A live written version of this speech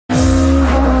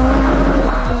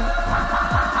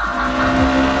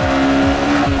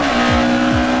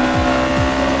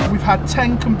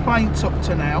10 complaints up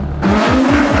to now.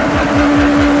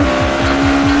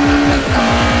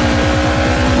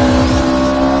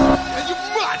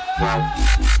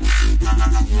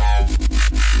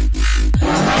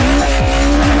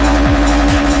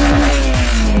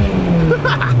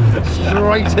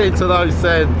 Straight into those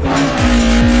sends.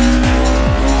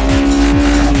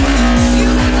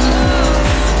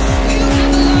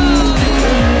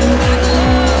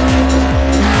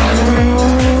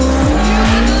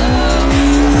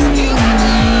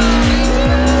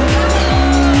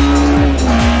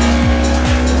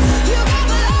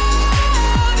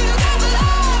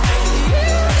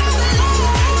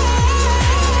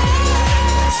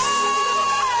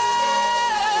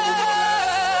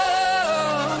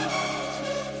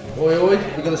 Oi, oi,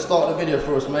 we're going to start the video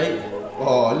for us, mate.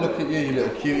 Oh, look at you, you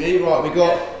little cutie. Right, we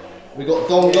got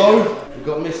Dongo, we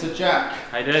got Mr. Jack.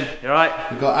 How you doing? You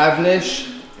alright? We got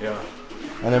Avnish. Yeah.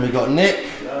 And then we got Nick.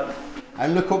 Yeah.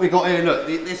 And look what we got here. Look,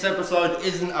 this episode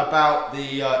isn't about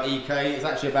the EK, it's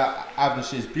actually about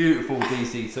Avnish's beautiful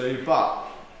DC2, but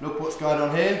look what's going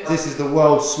on here. This is the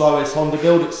world's slowest Honda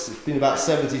build. It's been about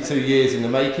 72 years in the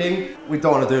making. We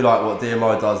don't want to do like what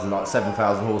DMI does in like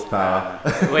 7,000 horsepower.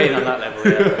 We ain't on that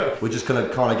level yet. We're just going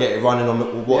to kind of get it running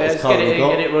on what it's currently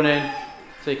got. Get it running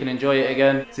so you can enjoy it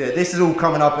again. So yeah, this is all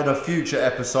coming up in a future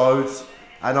episodes.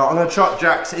 And I'm going to chuck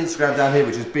Jack's Instagram down here,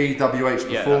 which is BWH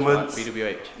Performance. That's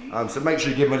right, BWH. So make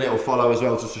sure you give him a little follow as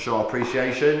well, just to show our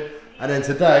appreciation. And then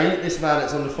today, this man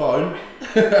that's on the phone,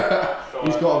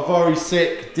 he's got a very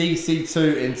sick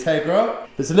DC2 Integra.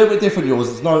 It's a little bit different yours,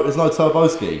 there's no turbo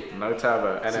ski. No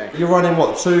turbo, NA. You're running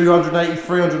what, 280,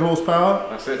 300 horsepower?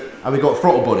 That's it. And we've got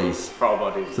throttle bodies. Throttle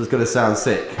bodies. So it's going to sound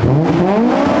sick. My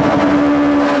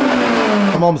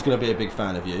mum's going to be a big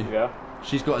fan of you. Yeah.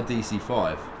 She's got a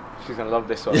DC5. She's gonna love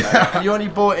this one. Yeah. You only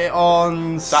bought it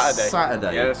on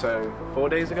Saturday. Yeah, so 4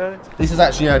 days ago. This is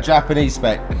actually a Japanese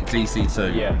spec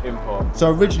DC2. Yeah, import. So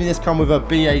originally this come with a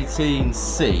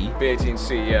B18C.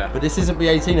 B18C, yeah. But this isn't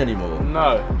B18 anymore.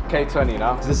 No, K20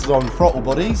 now. This is on throttle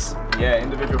bodies. Yeah,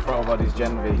 individual throttle bodies,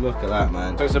 Gen V. Look at that,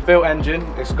 man. So it's a built engine.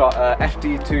 It's got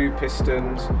FD2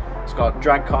 pistons. It's got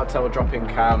drag cartel drop-in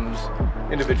cams,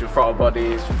 individual throttle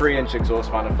bodies, 3-inch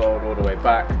exhaust manifold all the way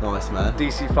back. Nice, man.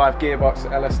 DC5 gearbox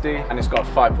LSD, and it's got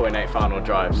 5.8 final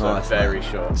drive, so nice, very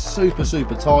short. Super,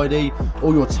 super tidy.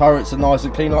 All your turrets are nice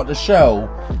and clean. Like the shell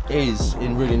is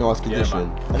in really nice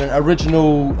condition. Yeah, and then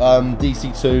original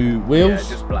DC2 wheels. Yeah,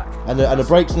 just black. And the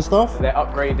brakes and stuff. They're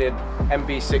upgraded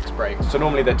MB6 brakes. So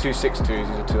normally they're 262s, these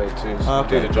are 282s.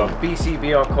 Okay. Do the job.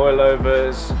 BCBR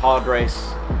coilovers, hard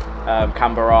race.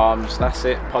 Camber arms, that's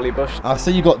it, poly bush. I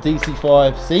see you got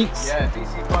DC5 seats. Yeah,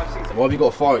 DC5 seats. Why have you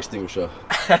got a fire extinguisher?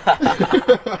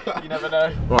 You never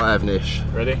know. Right, Avnish.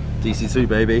 Ready? DC2,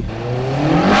 baby.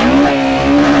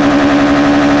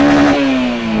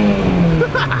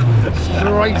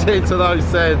 Straight into those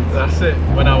sends. That's it.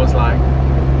 When I was like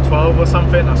 12 or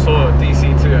something, I saw a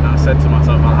DC2 and I said to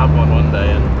myself, I'll have one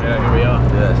day, and yeah, here we are.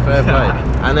 Yeah, it's fair play.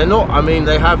 And they're not, I mean,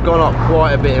 they have gone up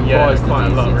quite a bit in price, the quite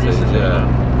DC2s. a lot recently,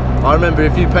 yeah. I remember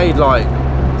if you paid like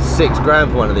 6 grand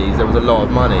for one of these, there was a lot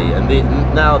of money, and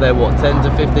now they're what, 10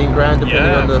 to 15 grand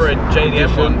depending on the for a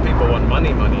JDM one, people want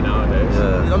money nowadays.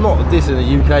 Yeah. I'm not dissing the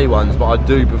UK ones, but I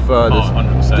do prefer this.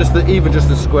 100%. Even just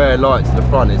the square lights at the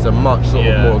front is a much sort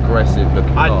of more aggressive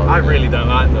looking car. I really don't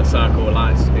like the circle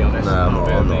lights, to be honest. No,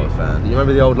 I'm not a fan. You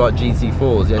remember the old like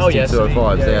GT4s, the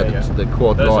ST205s? They had the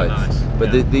quad lights. Nice.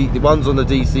 But the ones on the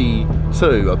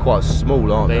DC2 are quite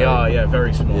small, aren't they? They are, yeah,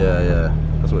 very small. Yeah.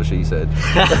 That's what she said.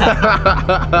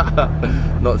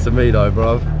 Not to me though,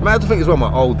 bruv. Man, I think as well my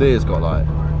old deer's got like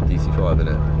DC5 in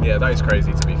it. Yeah, that is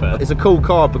crazy to be fair. It's a cool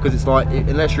car because it's like,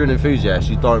 unless you're an enthusiast,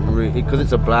 you don't really, because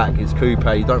it's a black, it's coupe,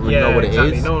 you don't really know what it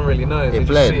is. No one really knows. It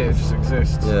blends. Just see it just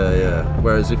exists. Yeah.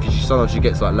 Whereas if sometimes she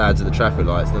gets like lads at the traffic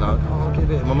lights, they're like, oh, I'll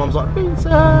give it. My mum's like, pizza.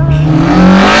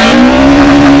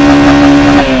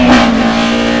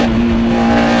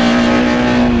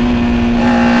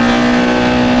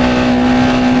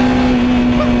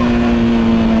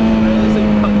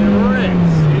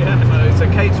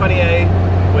 K20A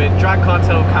with drag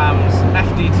cartel cams,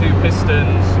 FD2 pistons.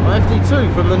 Oh, FD2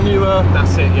 from the newer.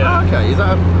 That's it, yeah. Oh, okay, is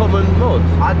that a common mod?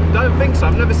 I don't think so.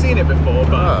 I've never seen it before,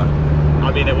 but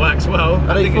I mean, it works well.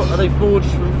 Are they forged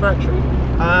from factory?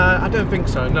 I don't think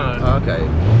so. No. Oh, okay.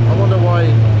 I wonder why.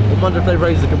 I wonder if they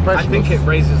raise the compression. I think it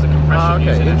raises the compression. Oh,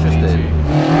 okay, using interesting.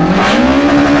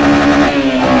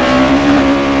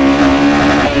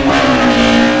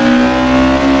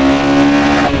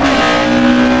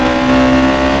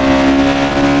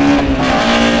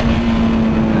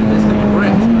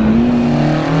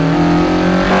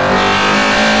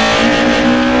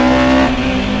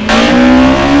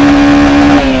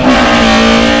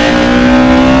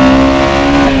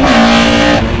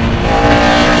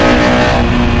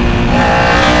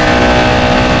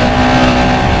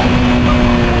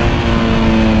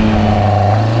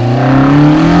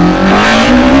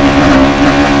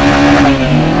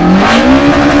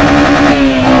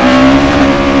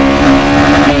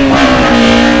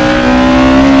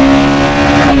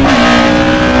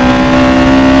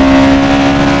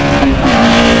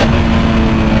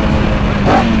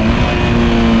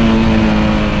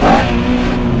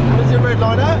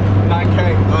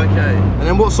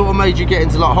 made you get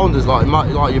into like Hondas?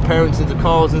 Like your parents into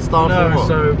cars and stuff? No,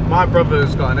 so my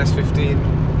brother's got an S15,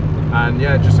 and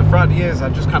yeah, just throughout the years I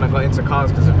just kind of got into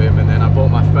cars because of him, and then I bought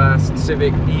my first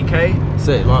Civic EK.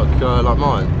 Sick, like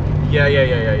mine.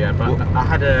 Yeah. But what? I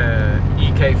had a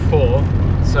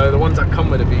EK4, so the ones that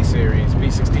come with a B series,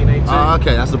 B16A2. Oh,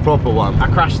 okay, that's the proper one. I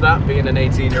crashed that being an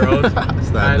 18-year-old,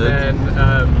 and then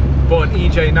bought an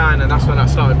EJ9, and that's when I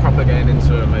started proper getting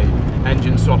into it, like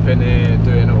engine swapping it,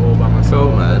 doing it all by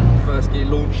myself. Cool, man. First gear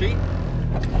launch sheet.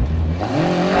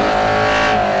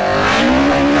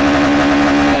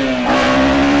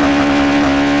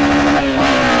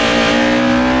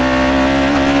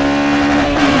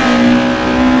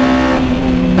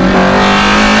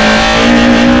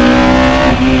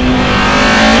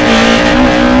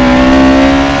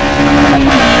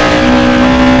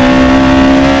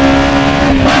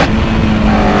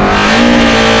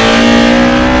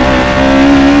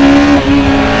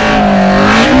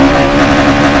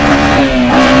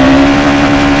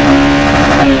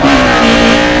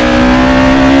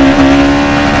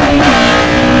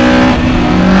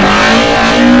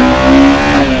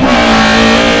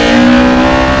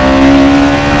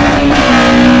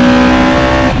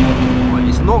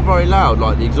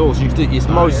 Like the exhaust, it's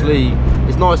mostly,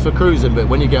 it's nice for cruising, but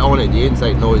when you get on it, the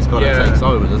intake noise kind of takes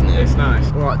over, doesn't it? It's nice.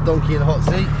 Right, donkey in the hot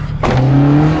seat.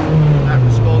 That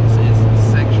response is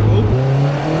sexual.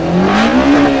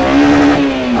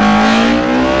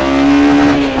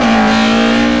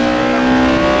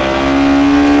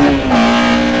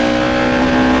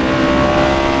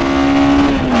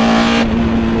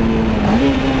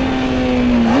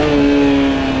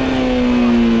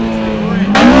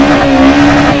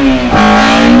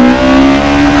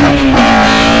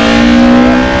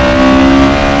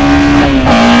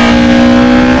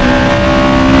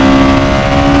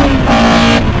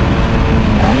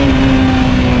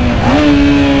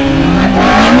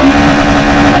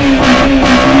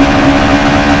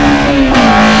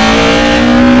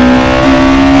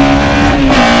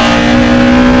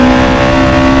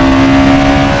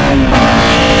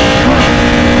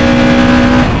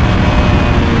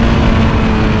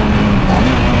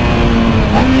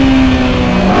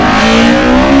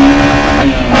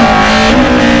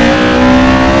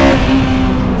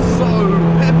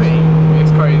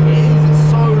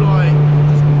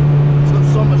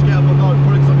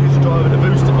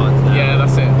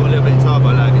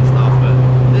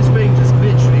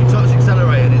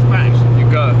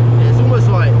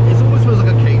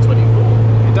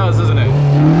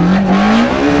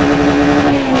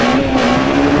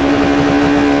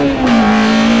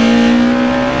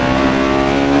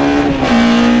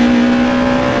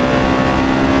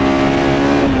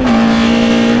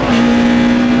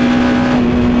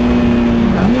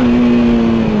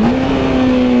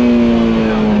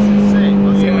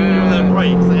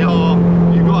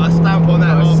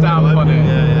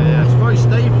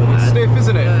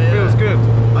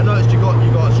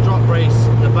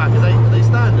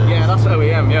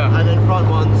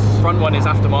 Front one is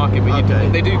aftermarket,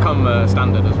 but they do come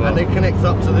standard as well. And they connect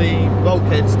up to the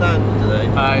bulkhead standard, do they?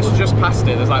 It's just past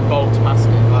it. There's like bolts past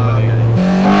it. Oh, okay.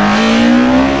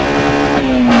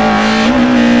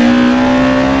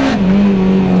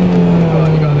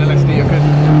 You got an LSD, you're good.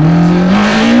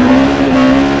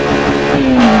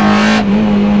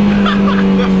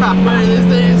 This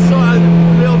thing is sort of a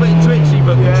little bit twitchy,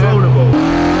 but controllable.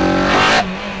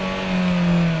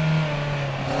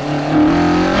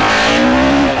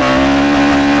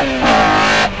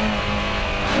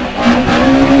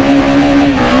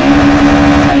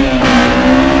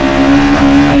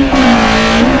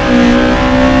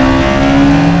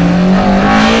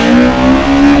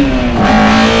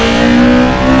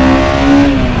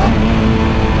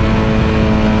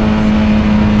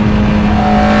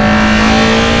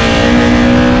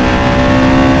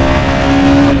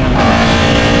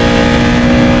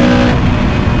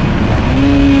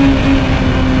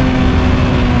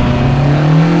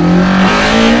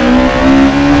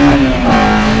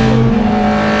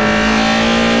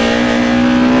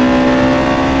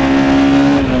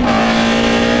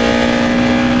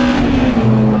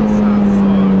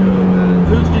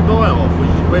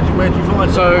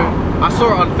 So I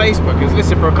saw it on Facebook. It was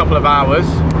listed for a couple of hours.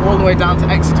 All the way down to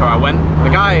Exeter I went. The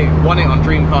guy won it on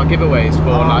Dream Car giveaways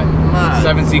for like mad.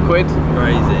 70 quid.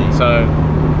 Crazy. So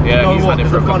yeah, You know he's what? had it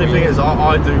for The a funny couple thing of years. is,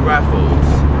 I do raffles,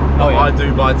 Oh, yeah. I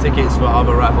do buy tickets for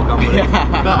other raffle companies.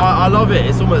 But I love it.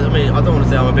 It's almost, I mean, I don't want to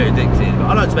say I'm a bit addicted, but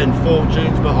I don't spend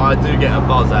fortunes, but I do get a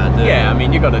buzz out of doing it. Yeah, I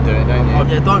mean, you got to do it, don't you? Oh,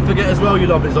 yeah, don't forget as well, you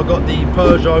lovelies, I've got the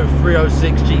Peugeot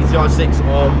 306 GTI 6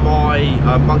 on my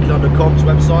Monky London Comps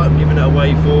website. I'm giving it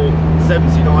away for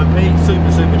 79p, super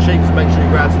cheap, so make sure you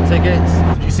grab some tickets.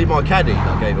 Did you see my caddy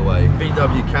that I gave away?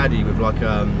 VW caddy with like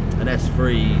an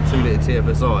S3 2-litre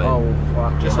TFSI. Oh,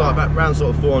 fuck. Just like around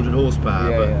sort of 400 horsepower,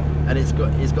 Yeah. and it's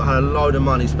got had a load of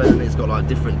money spent, and it's got like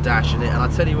different dash in it. And I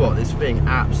tell you what, this thing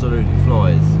absolutely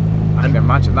flies. I can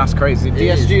imagine, that's crazy.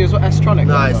 DSG is what, S-Tronic?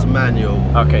 No, it's manual.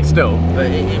 Okay, still. But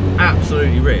it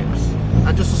absolutely rips.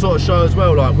 And just to sort of show as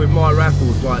well, like with my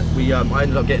raffles, like I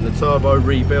ended up getting the turbo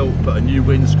rebuilt, put a new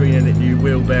windscreen in it, new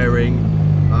wheel bearing.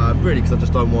 Really, because I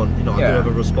just don't want, you know, I do have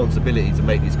a responsibility to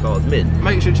make these cars mint.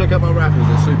 Make sure you check out my raffles,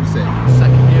 they're super sick.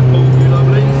 Second gear pull for you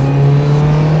lovelies.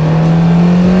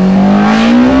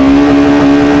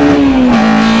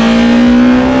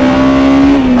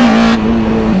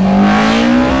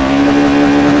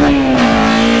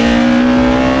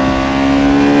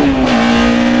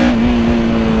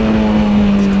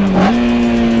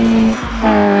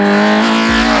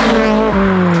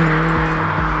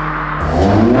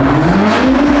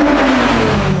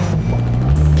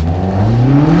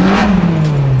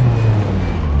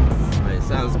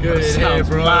 Sounds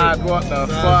mad, what the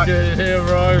fuck? Good in here,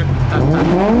 bro.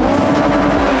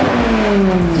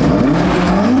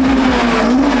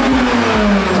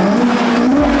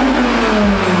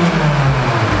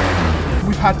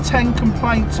 We've had 10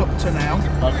 complaints up to now.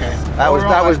 Okay.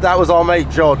 That was our mate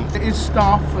John. It is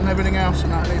staff and everything else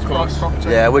and that, and it's private property.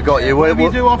 Yeah, we got you. Whatever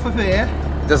you do off of here,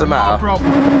 Doesn't not a matter.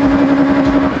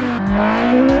 problem.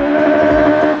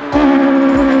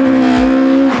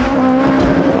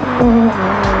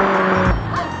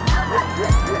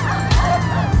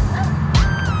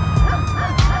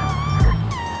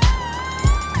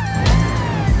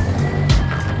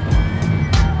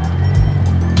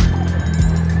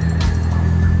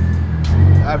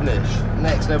 Avnish,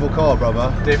 next level car,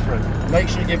 brother. Different. Make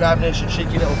sure you give Avnish a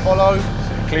cheeky little follow.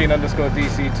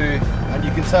 Clean_DC2. And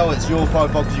you can tell it's your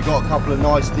profile because you've got a couple of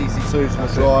nice DC2s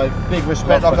to drive. Big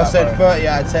respect, like I said, 30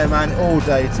 out of 10, man, all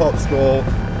day, top score.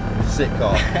 Sick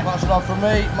car. Much love from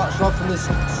me, much love from this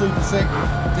super sick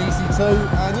DC2,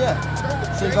 and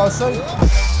yeah, see you guys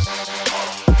soon.